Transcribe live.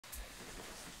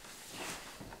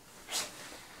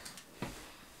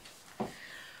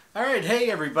Alright, hey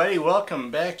everybody,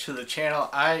 welcome back to the channel.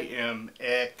 I am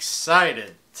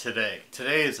excited today.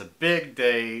 Today is a big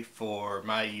day for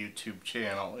my YouTube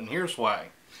channel, and here's why.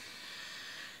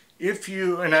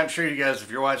 And I'm sure you guys, if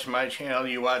you're watching my channel,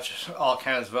 you watch all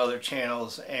kinds of other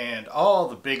channels, and all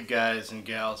the big guys and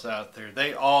gals out there,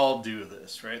 they all do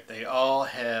this, right? They all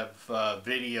have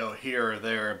video here or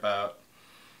there about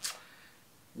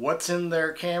what's in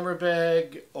their camera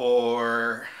bag,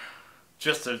 or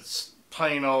just a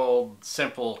plain old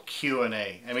simple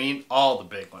Q&A. I mean, all the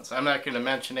big ones. I'm not going to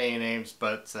mention any names,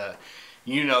 but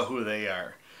you know who they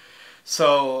are.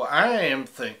 So I am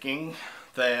thinking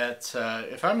that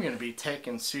if I'm going to be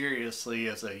taken seriously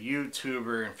as a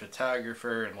YouTuber and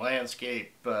photographer and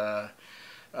landscape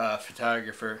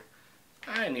photographer,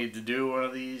 I need to do one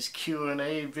of these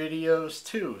Q&A videos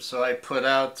too. So I put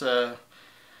out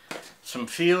some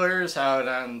feelers out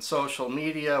on social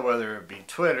media, whether it be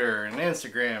Twitter and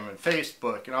Instagram and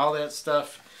Facebook and all that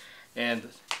stuff, and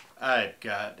I've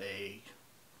got a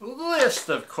list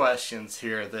of questions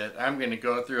here that I'm going to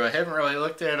go through. I haven't really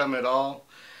looked at them at all.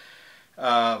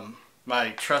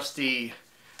 My trusty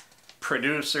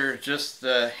producer just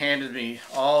handed me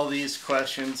all these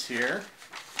questions here,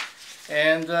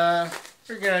 and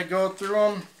we're going to go through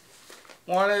them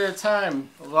one at a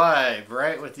time, live,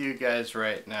 right with you guys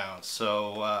right now.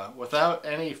 So without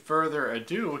any further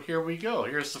ado, here we go.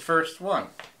 Here's the first one.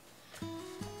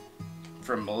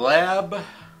 From Lab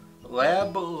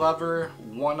Lover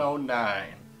 109.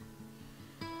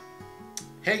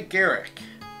 Hey Garrick,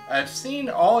 I've seen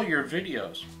all your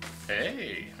videos.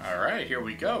 Hey, alright, here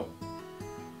we go.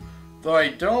 Though I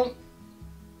don't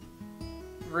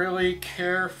really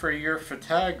care for your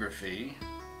photography,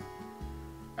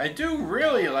 I do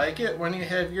really like it when you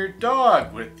have your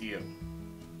dog with you.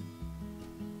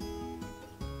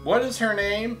 What is her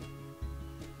name?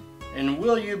 And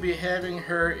will you be having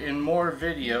her in more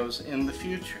videos in the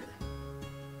future?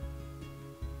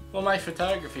 Well, my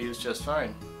photography is just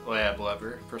fine, Lab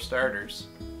Lover, for starters.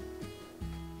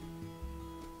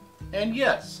 And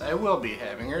yes, I will be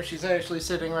having her. She's actually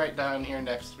sitting right down here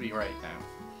next to me right now.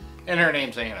 And her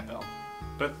name's Annabelle.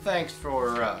 But thanks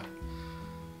for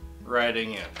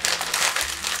writing in.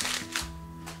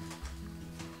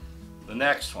 The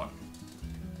next one.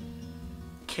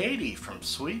 Katie from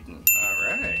Sweden.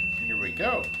 Alright, here we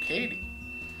go. Katie.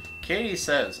 Katie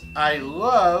says, I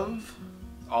love,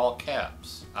 all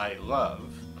caps, I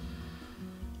love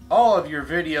all of your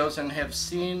videos and have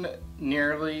seen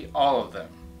nearly all of them.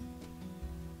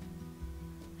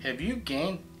 Have you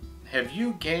gained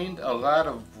a lot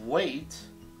of weight?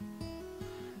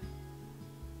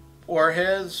 Or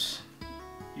has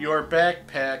your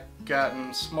backpack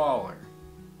gotten smaller?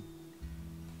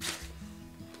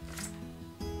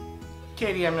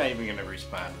 Katie, I'm not even going to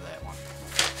respond to that one.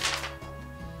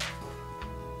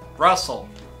 Russell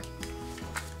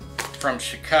from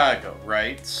Chicago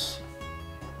writes,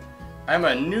 I'm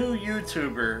a new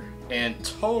YouTuber and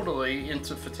totally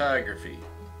into photography.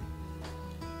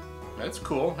 That's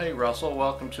cool. Hey Russell,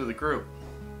 welcome to the group.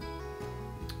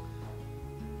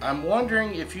 I'm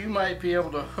wondering if you might be able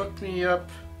to hook me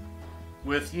up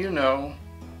with, you know,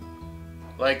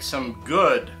 like some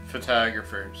good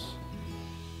photographers.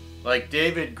 Like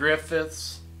David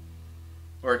Griffiths,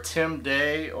 or Tim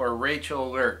Day, or Rachel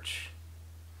Lurch.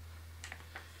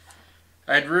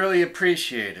 I'd really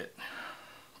appreciate it.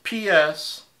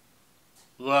 P.S.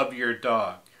 Love your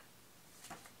dog.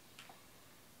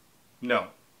 No.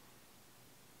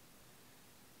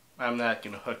 I'm not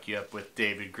going to hook you up with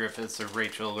David Griffiths or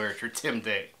Rachel Lurch or Tim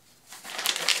Day.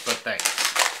 But thanks.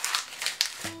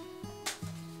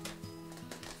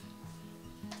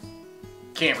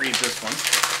 Can't read this one.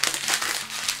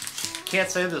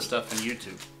 Can't say this stuff on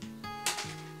YouTube.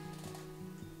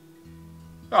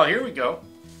 Oh, here we go.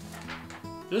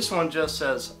 This one just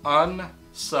says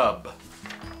unsub.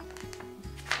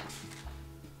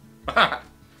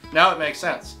 Now it makes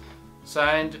sense.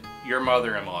 Signed, your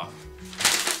mother-in-law.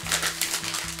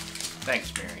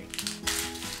 Thanks, Mary.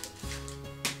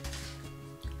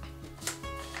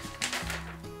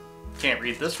 Can't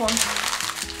read this one.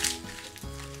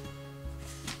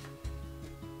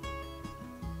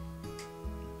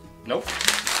 Nope.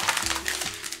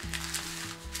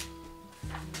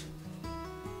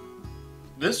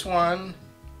 This one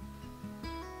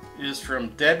is from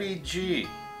Debbie G.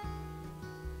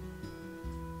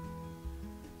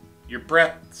 Your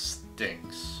breath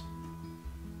stinks.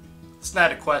 It's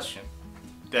not a question,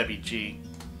 Debbie G.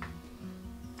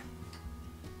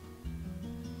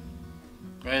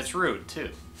 And it's rude, too.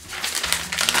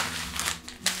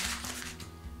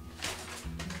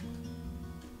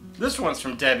 This one's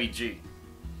from Debbie G.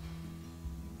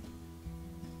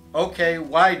 Okay,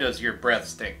 why does your breath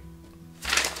stink?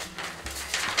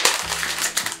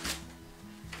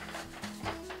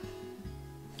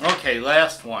 Okay,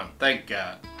 last one. Thank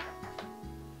God.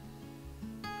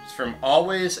 It's from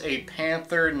Always a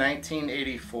Panther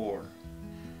 1984.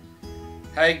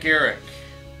 Hi Garrick.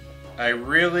 I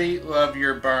really love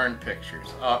your barn pictures.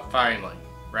 Finally,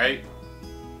 right?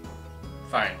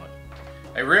 Finally.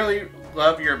 I really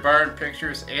love your barn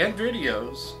pictures and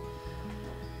videos.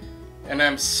 And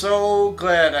I'm so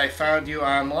glad I found you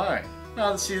online.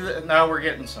 Now see that now we're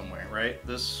getting somewhere, right?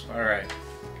 Alright.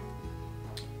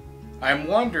 I'm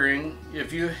wondering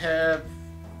if you have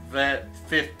that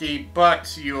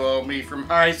 $50 you owe me from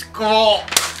high school.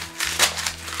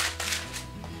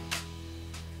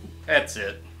 That's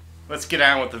it. Let's get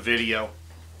on with the video.